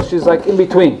she's like in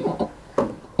between.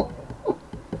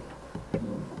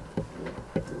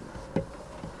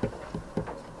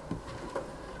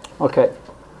 Okay.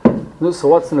 So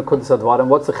what's in the Kudas Advarim?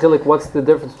 What's the chilik? What's the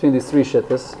difference between these three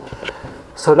shittas?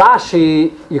 So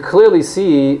Rashi, you clearly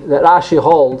see that Rashi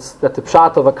holds that the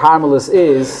pshat of a Carmalis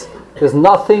is there's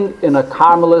nothing in a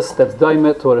Carmalis that's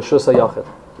doimet to a Reshus HaYachid.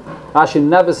 Rashi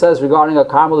never says regarding a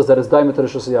Carmalis that is doimet to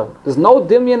Reshus HaYachid. There's no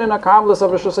dimyan in a Carmalis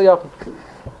of Reshus HaYachid.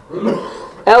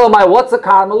 Elamai, what's a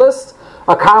Carmalis?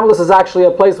 A Carmalis is actually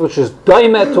a place which is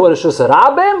doimet to a Reshus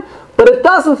HaRabim, but it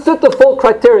doesn't fit the full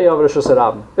criteria of Reshus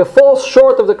HaRabim. It falls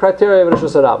short of the criteria of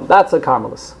Reshus HaRabim. That's a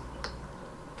Carmalis.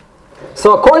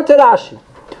 So according to Rashi,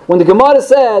 when the Gemara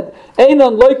said,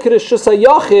 Einan loy kereshus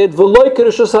hayachid v'loy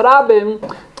kereshus harabim,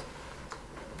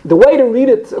 the way to read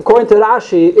it according to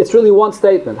Rashi, it's really one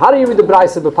statement. How do you read the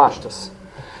Braisa b'Pashtus?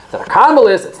 That a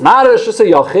Carmalis, it's not a Reshus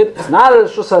HaYachid, it's not a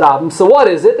Reshus HaRabim, so what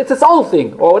is it? It's its own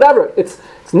thing, or whatever. It's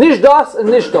Nishdas and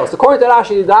Nishdas. According to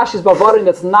Rashi, Rashi's Bavarin,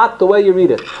 that's not the way you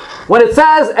read it. When it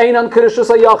says, Einan Kereshus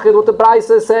HaYachid, what the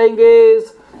Braisa is saying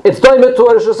is, it's Doimet to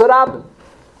a Reshus HaRabim.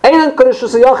 Einan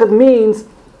Kereshus HaYachid means,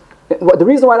 the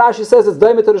reason why Rashi says it's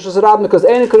Doimet to Reshus HaRabim, because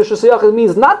Einan Kereshus HaYachid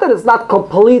means not that it's not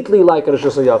completely like a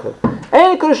Reshus HaYachid.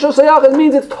 Einan Kereshus HaYachid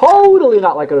means it's totally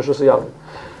not like a Reshus HaYachid.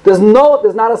 There's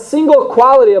not a single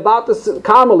quality about this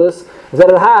Carmalis that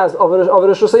it has of a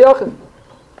Reshus HaYachid.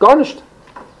 Garnished.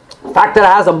 The fact that it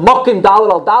has a Mokim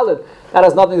Daled al Daled, that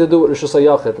has nothing to do with Reshus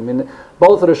HaYachid. I mean,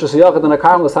 both Reshus HaYachid and a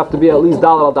Carmalis have to be at least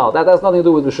Daled al Daled. That has nothing to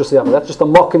do with Reshus HaYachid. That's just a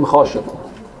Mokim Choshev.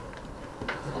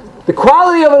 The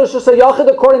quality of a Reshus HaYachid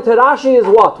according to Rashi is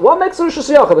what? What makes a Reshus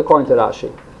HaYachid according to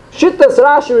Rashi? Shittas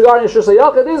Rashi regarding Reshus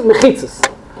HaYachid is mechitzas.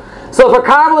 So if a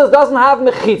Carmalis doesn't have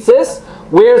mechitzas,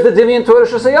 where's the Dimyan to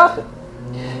Reshus HaYachid?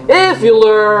 If you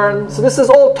learn, so this is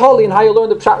all totally in how you learn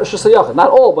the Pshat Reshus HaYachid. Not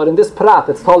all, but in this Prat,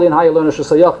 it's totally in how you learn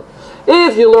Reshus HaYachid.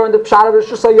 If you learn the Pshat of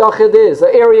Reshus HaYachid is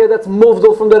an area that's moved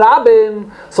from the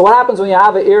Rabbim, so what happens when you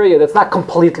have an area that's not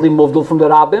completely moved from the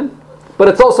Rabbim, but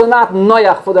it's also not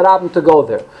noyach for the Rabbim to go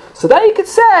there? So then you could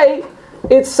say,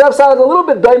 it steps out a little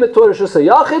bit Daimet to Reshus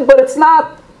HaYachid, but it's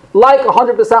not like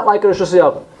 100% like Reshus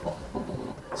HaYachid.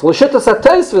 So L'shittas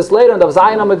HaTosfos later in the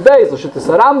Zayin Amud Beis, L'shittas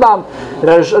HaRambam, the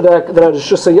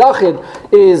Reshus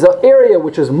HaYachid is an area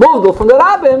which is moved from the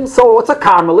Rabbim. So what's a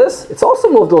Carmalis? It's also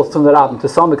moved from the Rabbim to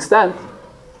some extent.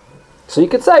 So you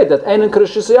could say that Einan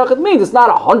Reshus HaYachid means it's not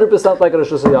 100% like a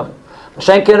Reshus HaYachid.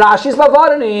 Shenken Rashi's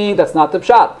Bavarani, that's not the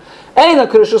Pshat. Einan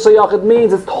Reshus HaYachid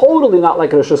means it's totally not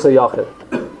like a Reshus HaYachid.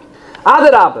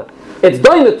 Adarabah, it's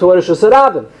Doimet to a Reshus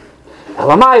HaRabim.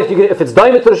 If it's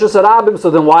Doimet to Reshus HaRabim, so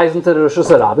then why isn't it a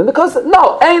Reshus HaRabim? Because,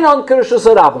 no, Einan Reshus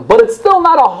HaRabim, but it's still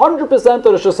not 100% a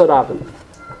Reshus HaRabim.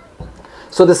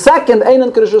 So the second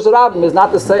Einan Reshus HaRabim is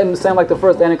not the same like the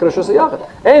first Einan Reshus HaYachid.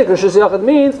 Einan Reshus HaYachid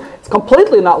means it's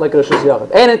completely not like Reshus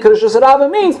HaYachid. Einan Reshus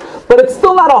HaRabim means, but it's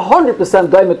still not 100%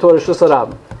 Doimet to Reshus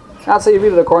HaRabim. That's how you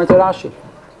read it according to Rashi.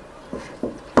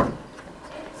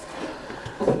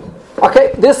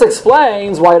 Okay, this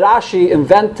explains why Rashi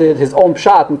invented his own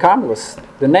pshat in Carmalis,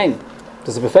 the name.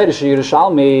 There's a Beferish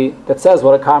Yerushalmi that says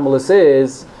what a Carmalis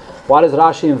is. Why does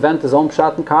Rashi invent his own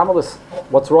pshat in Carmalis?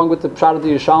 What's wrong with the pshat of the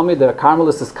Yerushalmi? The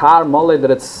Carmalis is Carmalis,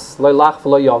 that it's loy lach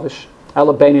v'loy yavish,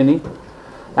 ela beinini.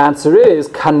 Answer is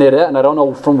Kanira, and I don't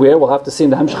know from where, we'll have to see in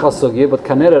the Hemshech HaSugya, but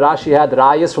Kanira, Rashi had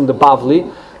Rayas from the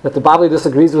Bavli, that the Bavli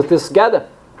disagrees with this gather.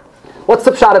 What's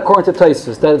the pshat according to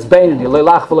Taisus? That it's Beinani,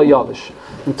 Leilach v'Leyavish.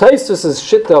 In Taisus'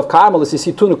 shitta of Carmalis, you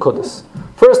see two Nukudas.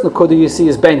 First Nukuda you see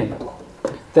is Beinani,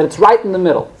 that it's right in the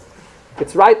middle.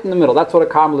 It's right in the middle. That's what a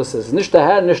Carmalis is.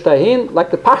 Nishtaher, Nishtahin, like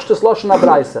the Pashtus Lashon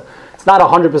HaBraisa. It's not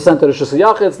 100% of the Rishus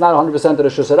HaYachid, it's not 100% of the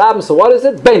Rishus HaRabim, so what is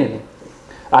it? Beinani.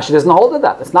 Rashi doesn't hold to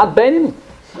that. It's not Beinani.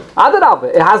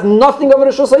 Adarabah, it has nothing of a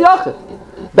Rishus HaYachid.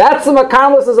 Be'etzem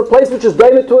Carmalis is a place which is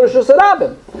Beinani to a Rishus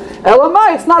HaRabim.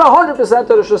 Elamai, it's not 100% of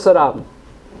the Rishus HaRabim.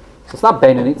 So it's not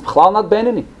Beinani, it's B'chlal not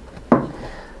Beinani.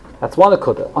 That's one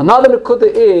Nekuda. Another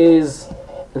Nekuda is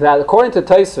that according to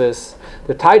Taisvis,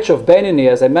 the Taich of Beinani,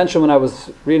 as I mentioned when I was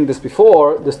reading this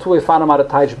before, there's two ways found out a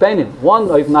Taich Beinani.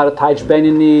 One, if not a Taich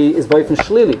Beinani, is Beifen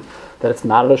Shlili, that it's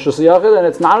not a Rishus HaYachid and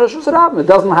it's not a Rishus HaRabim. It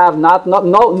doesn't have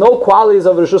no qualities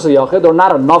of a Rishus HaYachid, or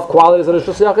not enough qualities of a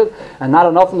Rishus HaYachid, and not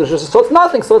enough of the Rishus. So it's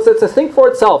nothing. So it's a thing for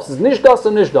itself. It's Nishdas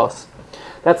and Nishdas.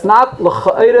 That's not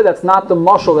L'cha'ira, that's not the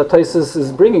mashal that Taisus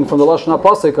is bringing from the Lashon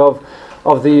HaPasuk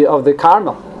of the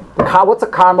Carmel. What's a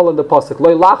Carmel in the Pasuk?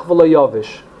 Leilach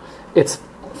v'Leyavish. It's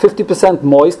 50%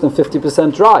 moist and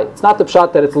 50% dry. It's not the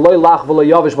pshat that it's Leilach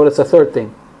v'Leyavish, but it's a third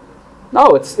thing. No,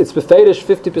 it's befedish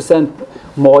 50%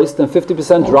 moist and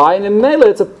 50% dry, and in Mela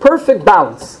it's a perfect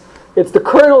balance. It's the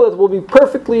kernel that will be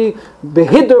perfectly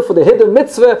behiddur for the hiddur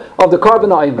mitzvah of the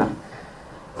carbon ha'imah.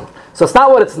 So it's not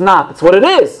what it's not, it's what it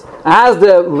is. It has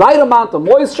the right amount of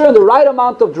moisture and the right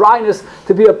amount of dryness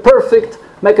to be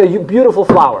make a beautiful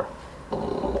flower.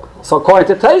 So according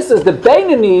to Taisus, the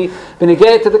Beinani, when you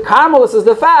get to the Carmalis, is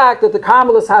the fact that the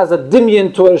Carmalis has a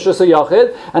dimyan to a Rishus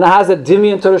HaYachid, and it has a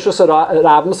dimyan to a Rishus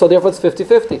HaRabim, so therefore it's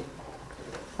 50-50.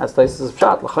 That's Taisus'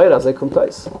 pshat, l'chayra, as they come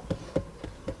Tais.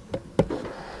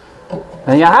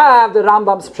 And you have the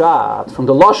Rambam's pshat, from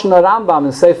the Lashon Rambam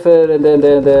in Sefer, in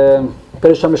the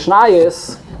Perish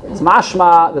HaMishnayis, it's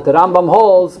mashma that the Rambam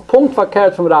holds, punkt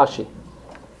verkehrt from Rashi.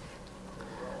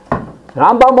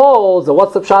 Rambam holds that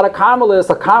what's the pshat of Carmalis?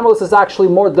 A Carmalis is actually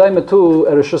more daimah to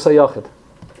a Rishus HaYachid.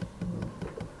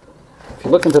 If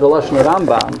you look into the Lashon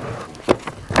Rambam,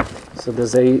 so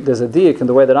there's a diak in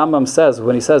the way that Rambam says,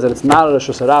 when he says that it's not a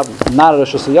Rishus HaRabim, not a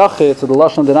Rishus HaYachid, so the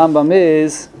Lashon of the Rambam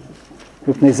is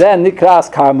Mipnei zeh nikras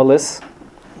Carmalis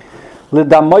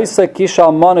L'damoise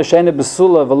kishal mona she'ene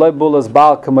besula v'loi bulas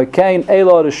bal k'moikein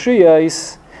elo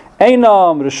rishuyos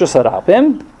einam Rishus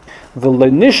HaRabim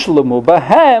v'lenishlumu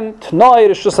bahem t'noi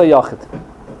Rishus HaYachid.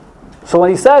 So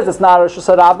when he says it's not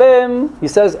Rishus HaRabim, he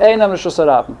says einam Rishus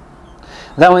HaRabim.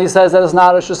 Then when he says that it's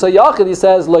not Rishus HaYachid, he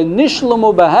says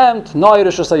lenishlumu bahem t'noi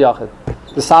Rishus HaYachid.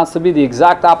 This sounds to be the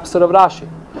exact opposite of Rashi.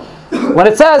 When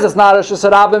it says it's not Rishus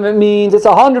HaRabim, it means it's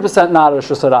 100% not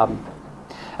Rishus HaRabim.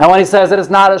 And when he says that it's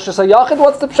not Rishus HaYachid,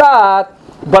 what's the pshat?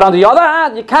 But on the other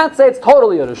hand, you can't say it's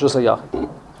totally a Rishus HaYachid.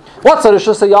 What's a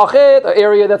Rishus HaYachid? An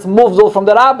area that's movdul from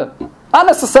the Rabbim. Not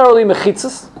necessarily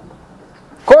mechitzas.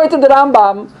 According to the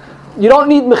Rambam, you don't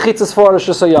need mechitzas for a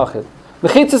Rishus HaYachid.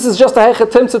 Mechitzas is just a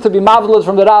hechet timtzah to be mavlud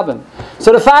from the Rabbim.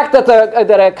 So the fact that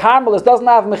a Carmalis doesn't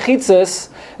have mechitzas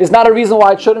is not a reason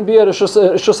why it shouldn't be a Rishus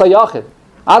HaYachid.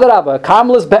 Adarabah, a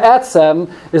Carmalis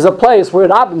be'etzem is a place where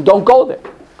Rabbim don't go there.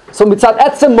 So mitzad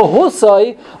etzem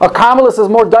mahusai, a Carmalis is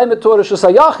more daimah to a Rishus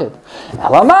HaYachid.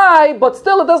 Elamai, but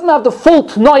still it doesn't have the full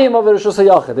tnoim of a Rishus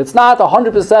HaYachid. It's not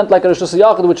 100% like a Rishus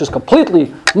HaYachid, which is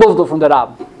completely moved from the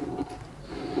Rabbim.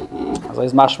 As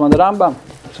is mashma the Rambam.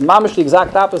 It's mamish the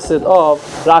exact opposite of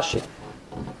Rashi.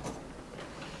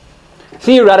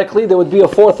 Theoretically, there would be a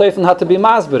fourth eifen had to be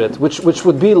masberit, which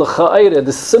would be l'cha'ire,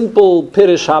 the simple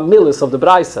pirish hamilis of the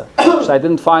Braisa. Which I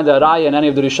didn't find a raya in any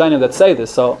of the Rishonim that say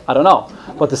this, so I don't know.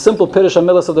 But the simple pirish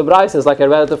hamilis of the Braisa is like I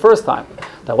read it the first time.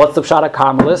 That what's the pshat of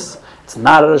Carmalis? It's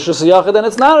not a Rishus HaYachid and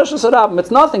it's not a Rishus HaRabim.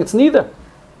 It's nothing. It's neither.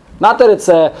 Not that it's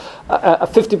a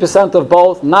 50% of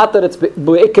both. Not that it's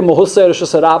be'ikim mahusay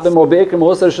Rishus HaRabim or be'ikim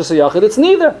mahusay Rishus HaYachid. It's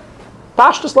neither.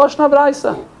 Pashtus Lashon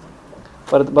HaBraisa.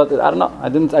 But I don't know. I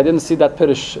didn't see that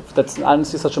pirish. I didn't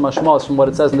see such a mashmos from what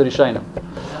it says in the Rishonim.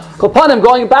 Kolpanim,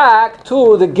 going back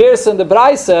to the Gersa and the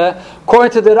Braisa,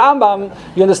 according to the Rambam,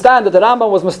 you understand that the Rambam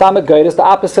was Mustamek Geiris, the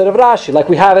opposite of Rashi, like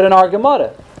we have it in our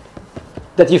Gemara.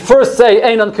 That you first say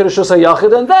Einan Kirishus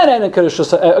HaYachid and then Einan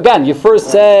Kirishus again, you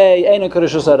first say Einan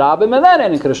Kirishus HaRabim and then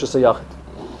Einan Kirishus HaYachid.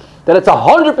 That it's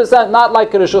 100% not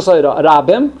like Kirishus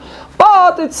HaRabim,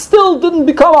 but it still didn't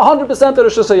become 100%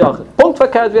 Kirishus HaYachid. Punkt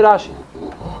verkehrt wie Rashi.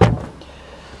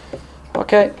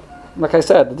 Okay, like I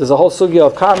said, there's a whole sugya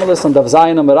of Carmalis and of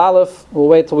Zayin and Aleph. We'll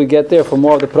wait till we get there for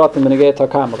more of the pratim when we get to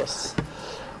Carmalis.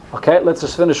 Okay, let's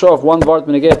just finish off one word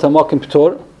when we get to Mokim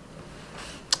P'tur.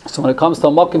 So when it comes to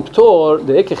Mokim Ptur,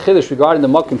 the Ikeh Chiddush regarding the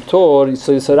Mokim Ptur,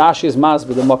 so Rashi is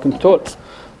masbid the Mokim Ptur.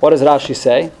 What does Rashi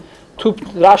say?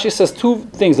 Rashi says two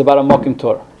things about a Mokim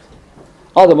Ptur.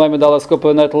 So what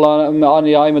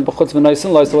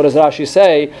does Rashi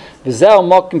say? V'zeh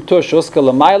Mokim Ptur shuska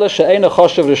l'mayla she'eina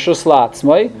choshev rishus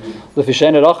la'atzmai l'fi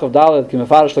she'eina rochav daled ki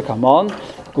mefarish l'kamon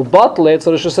u'batle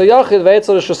etzel rishus ha'yachid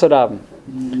ve'etzel rishus ha'rabim.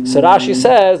 So Rashi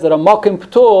says that a Mokim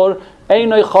Ptur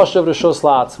einoi choshev rishus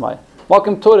la'atzmai.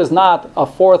 Mokim Ptur is not a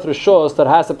fourth rishus that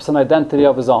has an identity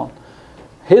of his own.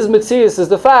 His mitzias is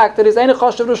the fact that he's ein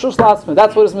choshev rishus la'atzmai.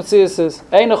 That's what his mitzias is.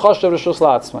 Ein choshev rishus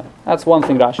la'atzmai. That's one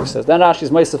thing Rashi says. Then Rashi is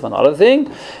meisef another thing,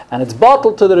 and it's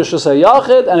bottled to the rishus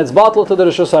ha'yachid, and it's bottled to the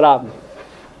rishus ha'rabim.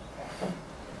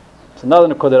 It's another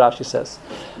nekuda Rashi says.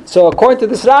 So according to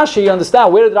this Rashi, you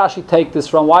understand where did Rashi take this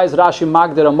from? Why is Rashi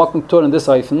magdir a Mokim Ptur in this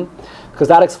eifen? Because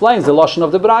that explains the lashon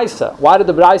of the Braisa. Why did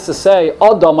the Braisa say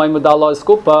Adam ma'imudallah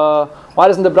iskupa? Why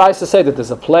doesn't the Braisa say that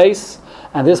there's a place,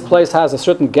 and this place has a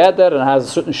certain geder, and has a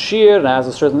certain shiur, and has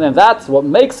a certain name? That's what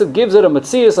makes it, gives it a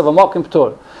metzias of a Mokim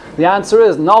Ptur. The answer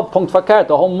is no, punkt fakert.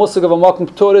 The whole musig of a Mokim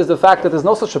Ptur is the fact that there's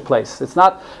no such a place. It's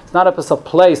not a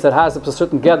place that has a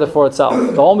certain geder for itself.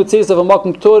 The whole metzias of a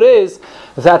Mokim Ptur is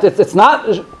that it has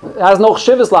no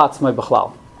chshivas la'atzmai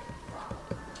b'chlal.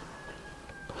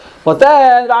 But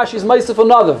then Rashi is meisef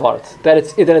another vart, that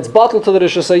it's bottled to the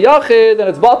rishus ha'yachid and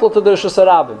it's bottled to the rishus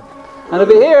ha'rabim. And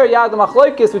over here, you have the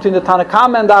machlokes between the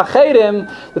Tanakama and the Acherim.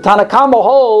 The Tanakama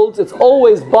holds it's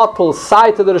always bottled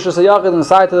side to the rishus ha'yachid and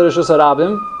side to the rishus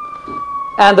ha'rabim.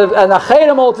 And the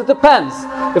Acherim holds it depends.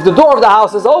 If the door of the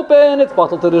house is open, it's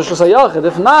bottled to the rishus ha'yachid.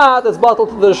 If not, it's bottled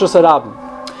to the rishus ha'rabim.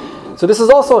 So this is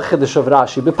also a chiddush of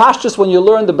Rashi. B'pashtus, when you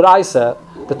learn the Braisa,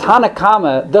 the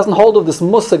Tanakama doesn't hold of this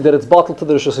musig that it's bottled to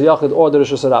the rishus ha'yachid or the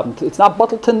rishus ha'rabim. It's not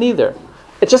bottled to neither.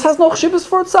 It just has no chshivas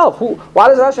for itself. Why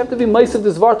does Rashi have to be meisiv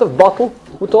this vart of bottle?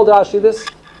 Who told Rashi this?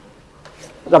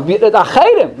 Rabbi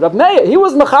Meir. He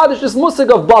was mechadish this musig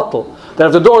of bottle. That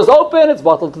if the door is open, it's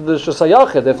bottled to the rishus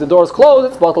ha'yachid. If the door is closed,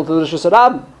 it's bottled to the rishus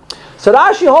ha'rabim. So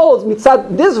Rashi holds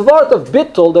mitzad this vart of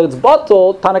bittul that it's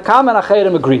bottled. Tanakama and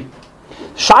Acherim agree.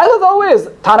 Shaila though is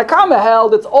Tanakama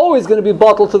held it's always going to be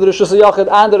bottled to the rishus ha'yachid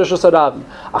and the rishus ha'rabim.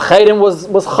 Acherim was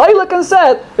chaylik and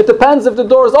said it depends if the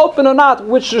door is open or not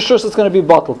which rishus it's going to be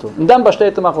bottled to. And then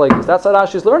b'shtei machlekes. That's how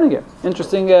Rashi is learning here.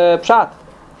 Interesting pshat.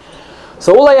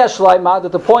 So ulay yashleima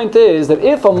that the point is that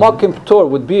if a Mokim Ptur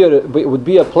would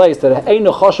be a place that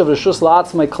einu choshev rishus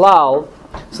la'atzmai klal,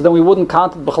 so then we wouldn't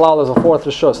count it b'chlal as a fourth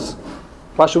rishus.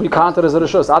 Why should we count it as a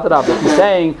rishus? Adarab, if he's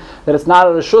saying that it's not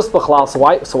a rishus b'chlal,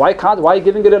 so why are you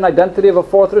giving it an identity of a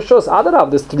fourth rishus? Adarab,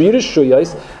 there's three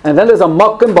rishuyos, and then there's a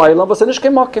mokim bailam, but it's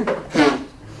not mokim.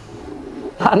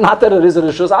 Not that it is a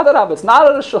rishus. Adarab, it's not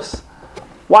a rishus.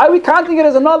 Why are we counting it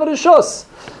as another rishus?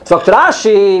 So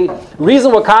Rashi,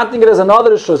 reason we're counting it as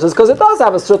another rishus is because it does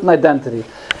have a certain identity.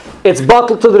 It's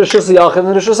bottled to the rishus ha'yachid and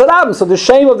the rishus ha'rabim. So the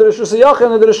shame of the rishus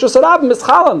ha'yachid and the rishus ha'rabim is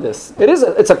chal on this.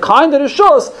 It's a kind of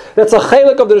rishus that's a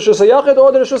chelik of the rishus ha'yachid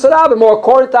or the rishus ha'rabim. Or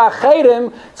according to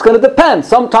Acherim, it's going to depend.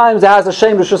 Sometimes it has a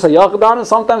shame rishus ha'yachid on it,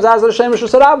 sometimes it has a shame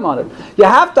rishus ha'rabim on it. You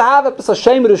have to have a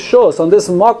shame rishus on this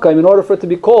makkah in order for it to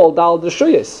be called dal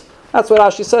rishuyis. That's what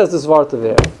Rashi says. This vart of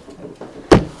here.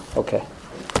 Okay.